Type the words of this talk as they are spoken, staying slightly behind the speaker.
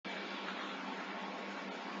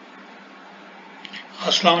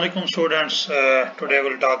Assalamu alaikum students. Today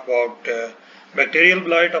we'll talk about bacterial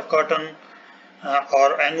blight of cotton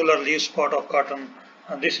or angular leaf spot of cotton.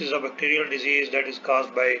 This is a bacterial disease that is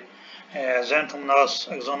caused by Xanthomonas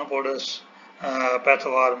axonopodus,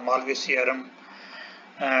 Pathogen malvacearum,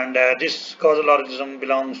 and this causal organism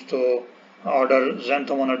belongs to order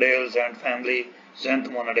Xanthomonadales and family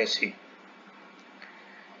Xanthomonadaceae.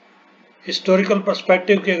 Historical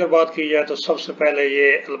perspective की अगर बात की जाए तो सबसे पहले ये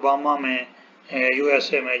Alabama में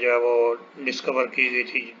यूएसए में जो है वो डिस्कवर की गई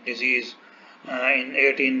थी डिजीज इन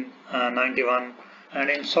 1891 एंड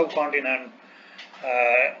इन सब continent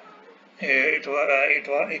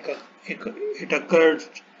it occurred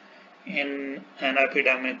in an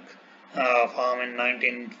epidemic form in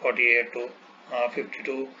 1948 to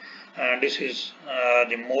 52, and this is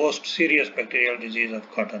the most serious bacterial disease of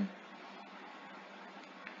cotton.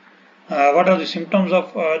 What are the symptoms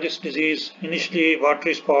of this disease? Initially,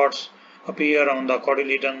 watery spots appear on the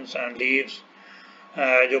cotyledons and leaves,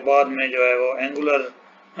 जो बाद में जो है वो angular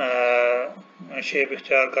shape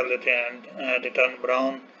इख्तियार कर लेते हैं, and they turn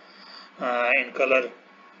brown in color,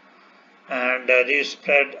 and these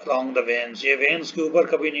spread along the veins. ये veins के ऊपर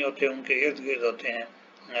कभी नहीं होते, उनके इर्द गिर्द होते हैं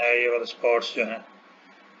ये वाले spots जो हैं.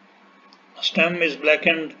 Stem is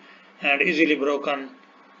blackened and easily broken,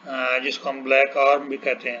 जिसको हम black arm भी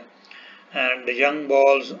कहते हैं. And the young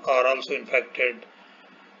balls are also infected,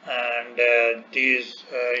 and these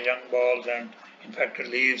young balls and infected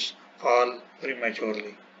leaves fall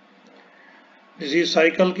prematurely. Disease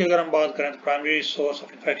cycle की अगर हम बात करें तो primary source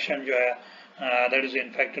of infection जो है that is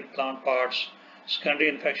infected plant parts. Secondary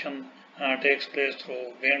infection takes place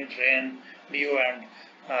through wind, rain, dew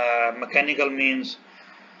and mechanical means.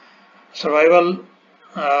 Survival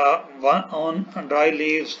on dry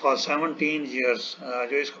leaves for 17 years.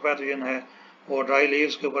 जो इसका पैथोजन है वो dry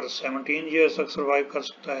leaves के ऊपर 17 years तक survive कर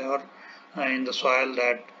सकता है, और in the soil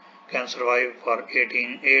that can survive for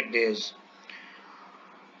 8 days.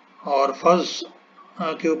 और fuzz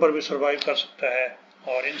के ऊपर भी survive कर सकता है,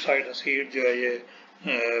 और inside the seed जो है ये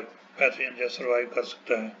पैथोजन जो survive कर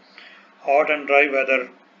सकता है. Hot and dry weather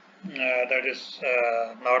that is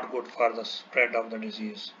not good for the spread of the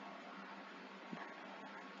disease.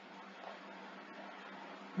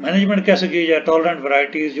 Management कैसे की जाए? टॉलरेंट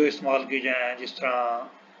वैरायटीज़ जो इस्तेमाल की जाए, जिस तरह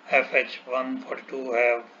FH142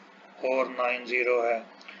 है, 490 है,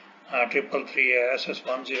 333 है,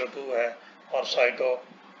 SS102 है और साइटो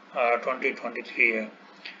 2023 है.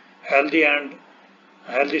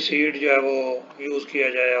 हेल्दी सीड जो है वो यूज़ किया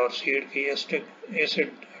जाए, और सीड की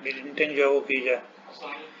एसिड डिलिंटिंग जो है वो की जाए.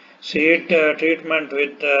 Seed treatment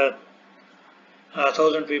with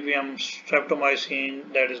 1000 ppm streptomycin,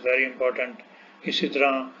 that is very important. इसी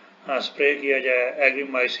तरह स्प्रे किया जाए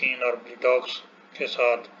एग्रीमाइसिन और ब्लिटॉक्स के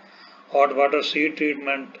साथ. हॉट वाटर सीड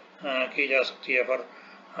ट्रीटमेंट की जा सकती है for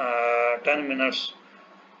 10 minutes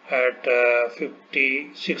at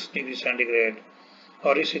 56 degree centigrade.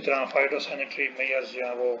 और इसी तरह फाइटोसैनिटरी मेजर्स जो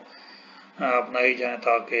हैं वो अपनाई जाएं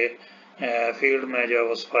ताकि फील्ड में जो है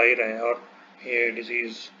वो सफाई रहे और ये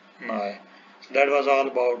डिजीज़ ना आए. That was all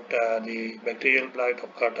about the bacterial blight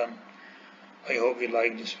of cotton. I hope you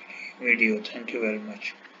like this video. Thank you very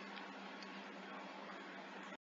much.